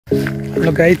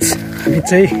Hello guys, हामी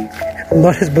चाहिँ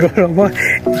Naresh bro र म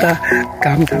यता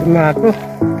काम थाल्न आएको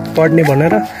पढ्ने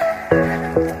भनेर।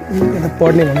 यता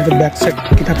पढ्ने भनेर ब्याग सेट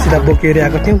किताब सिताब बोकेर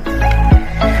आएको थियौँ।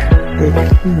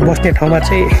 बस्ने ठाउँमा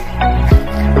चाहिँ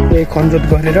खनजोत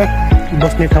गरेर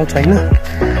बस्ने ठाउँ छैन।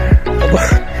 अब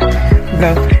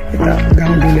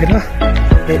गाउँ डुलेर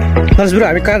नरेश ब्रो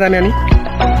हामी कहाँ जाने अनि?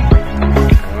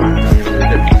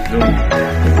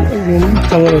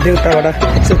 जङ्गल हुँदै उताबाट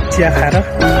एकछिन चिया खाएर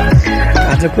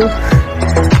आजको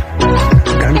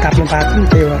घाम ताप्न पाएको थियौँ,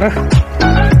 त्यही भएर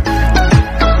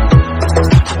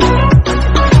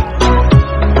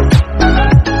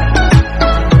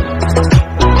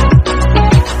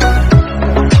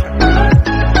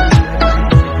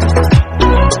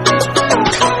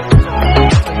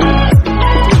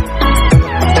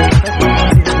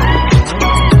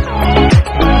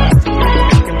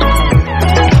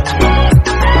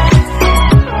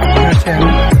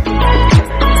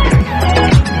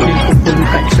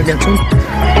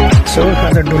सो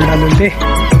आज डुल्दा डुल्दै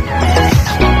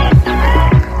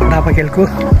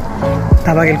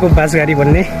दाबाखेलको बाजगाडी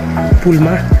भन्ने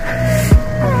पुलमा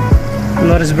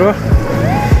नरेश ब्रो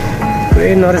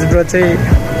चाहिँ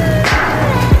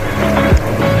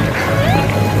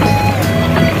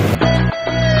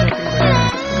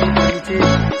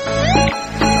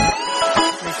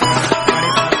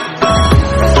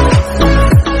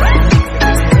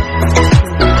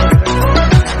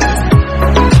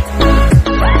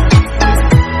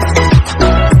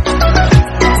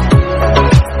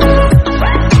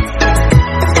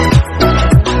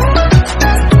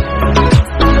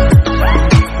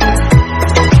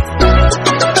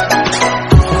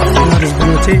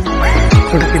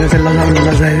फोटोतिर चाहिँ लगाउनु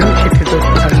नजायो। केटीको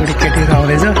पछाडिपट्टि केटीहरू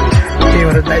आउँदैछ, त्यही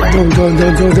भएर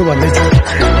जो भन्दैछ।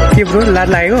 के ब्रो लाज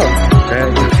लाग्यो?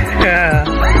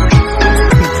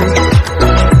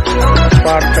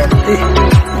 पाहाड चढ्दै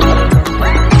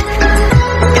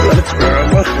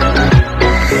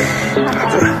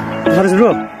नरेश ब्रो,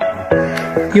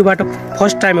 यो बाटो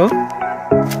फर्स्ट टाइम हो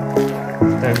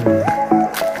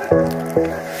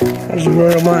नरेश ब्रो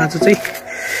र म आज चाहिँ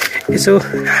यसो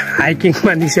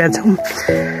हाइकिङमा निस्केका छौँ।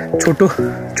 छोटो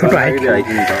हाइकिङ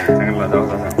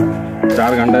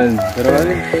 4 घन्टा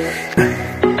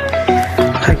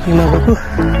हाइकिङमा गएको।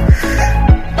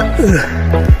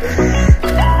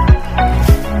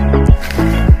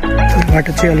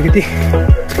 बाटो चाहिँ अलिकति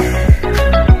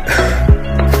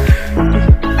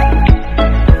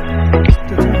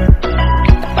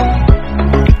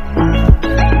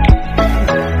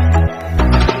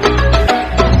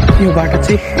यो बाटो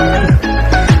चाहिँ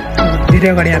धेरै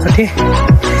अगाडि आएको थिएँ,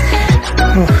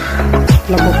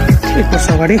 लगभग 1 वर्ष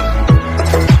अगाडि।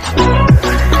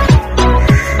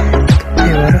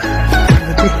 त्यही भएर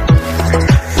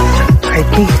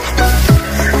हाइकिङ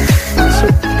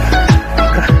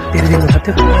धेरै दिन भएको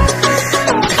थियो।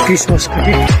 क्रिसमस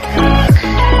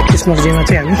डेमा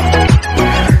चाहिँ हामी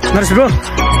नरेश ब्रो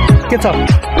के छ?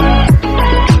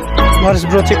 नरेश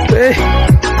ब्रो चाहिँ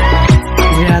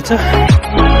छ।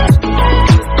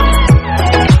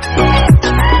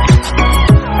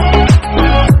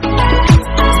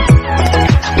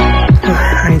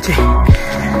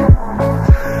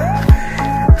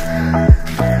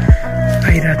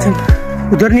 आइरहेछन्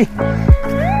उधर नि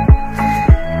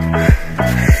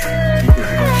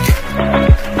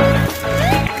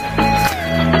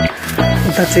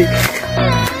उता चाहिँ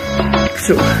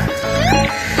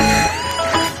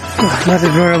नरेश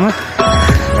ब्रोमा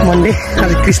मन्डे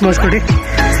आज क्रिसमसको डे।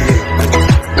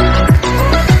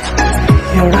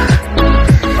 एउटा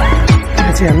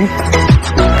चाहिँ हामी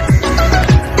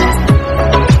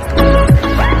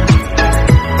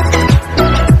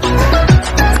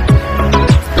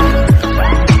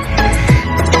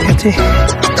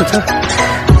यस्तो छ।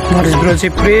 नरेश ब्रो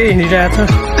चाहिँ पुरै हिँडिरहेको छ।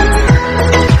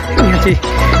 यहाँ चाहिँ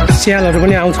स्यालहरू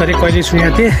पनि आउँछ अरे, कहिले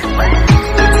सुनेको थिएँ।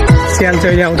 स्याल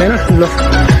चाहिँ अहिले आउँदैन, ल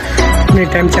कुनै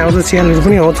टाइम चाहिँ आउँछ, स्यालहरू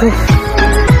पनि आउँछ।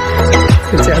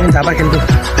 त्यो चाहिँ हामी दाबाखेलको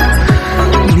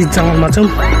बिच जङ्गलमा छौँ।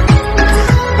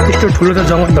 त्यस्तो ठुलो त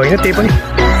जङ्गल त होइन, त्यही पनि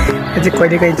यहाँ चाहिँ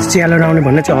कहिलेकाहीँ स्यालहरू आउने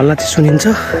भन्ने चाहिँ हल्ला चाहिँ सुनिन्छ।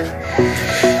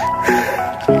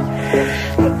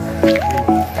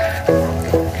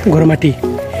 गोरमाटी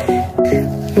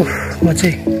म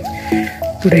चाहिँ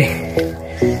पुरै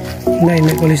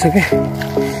हिँड्दा बोलिसकेँ।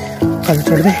 आज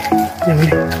चढ्दै मैले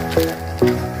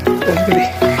धेरै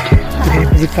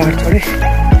पछि पाहाड चढेँ।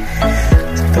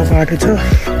 यस्तो बाटो छ।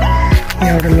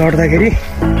 यहाँबाट लड्दाखेरि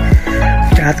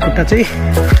हात खुट्टा चाहिँ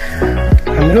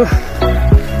हाम्रो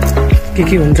के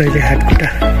हुन्छ अहिले हात खुट्टा।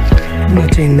 म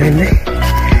चाहिँ हिँड्दा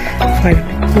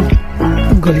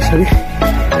गलिसकेँ।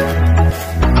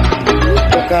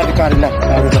 कार्ड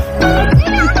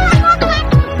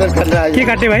के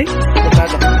काट्ने भाइ?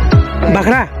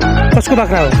 बाख्रा? कसको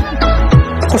बाख्रा हो?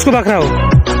 कसको बाख्रा हो?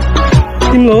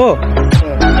 तिम्रो हो?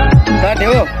 काट्ने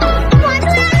हो?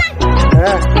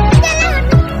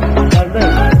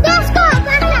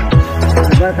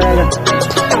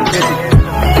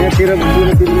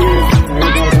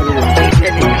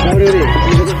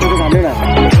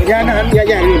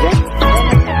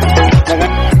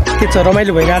 के छ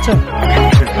रमाइलो भइरहेछ।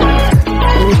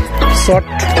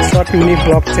 सर्ट मिनी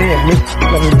ब्लग चाहिँ हामी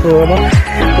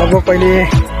लगभग कहिले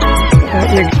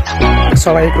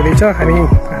 1:15 हुँदैछ। हामी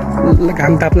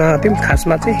घाम ताप्न आउँथ्यौँ।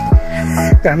 खासमा चाहिँ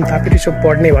घाम तापेर यसो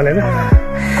पढ्ने भनेर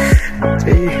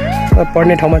चाहिँ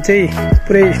पढ्ने ठाउँमा चाहिँ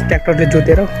पुरै ट्र्याक्टरले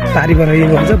जोतेर बारी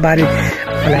बनाइदिनु हुन्छ। बारी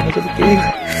बनाएको चाहिँ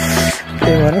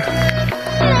त्यही भएर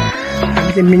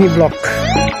हामी चाहिँ मिनी ब्लग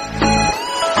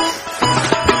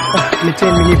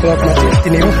मिनी ब्लगमा चाहिँ यति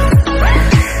नै हो।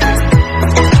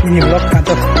 मिनी ब्लग आज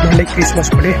मन्डे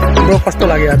क्रिसमसको डे। ब्रो कस्तो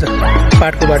लाग्यो आज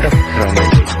पाठको बाटो?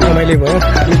 रमाइलो भयो।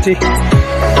 हामी चाहिँ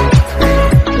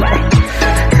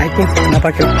हाइकिङ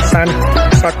नपाक्यो सानो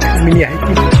सर्ट मिनी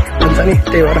हाइकिङ हुन्छ नि,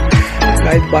 त्यही भएर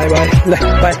बाई बाई ल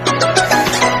बाई।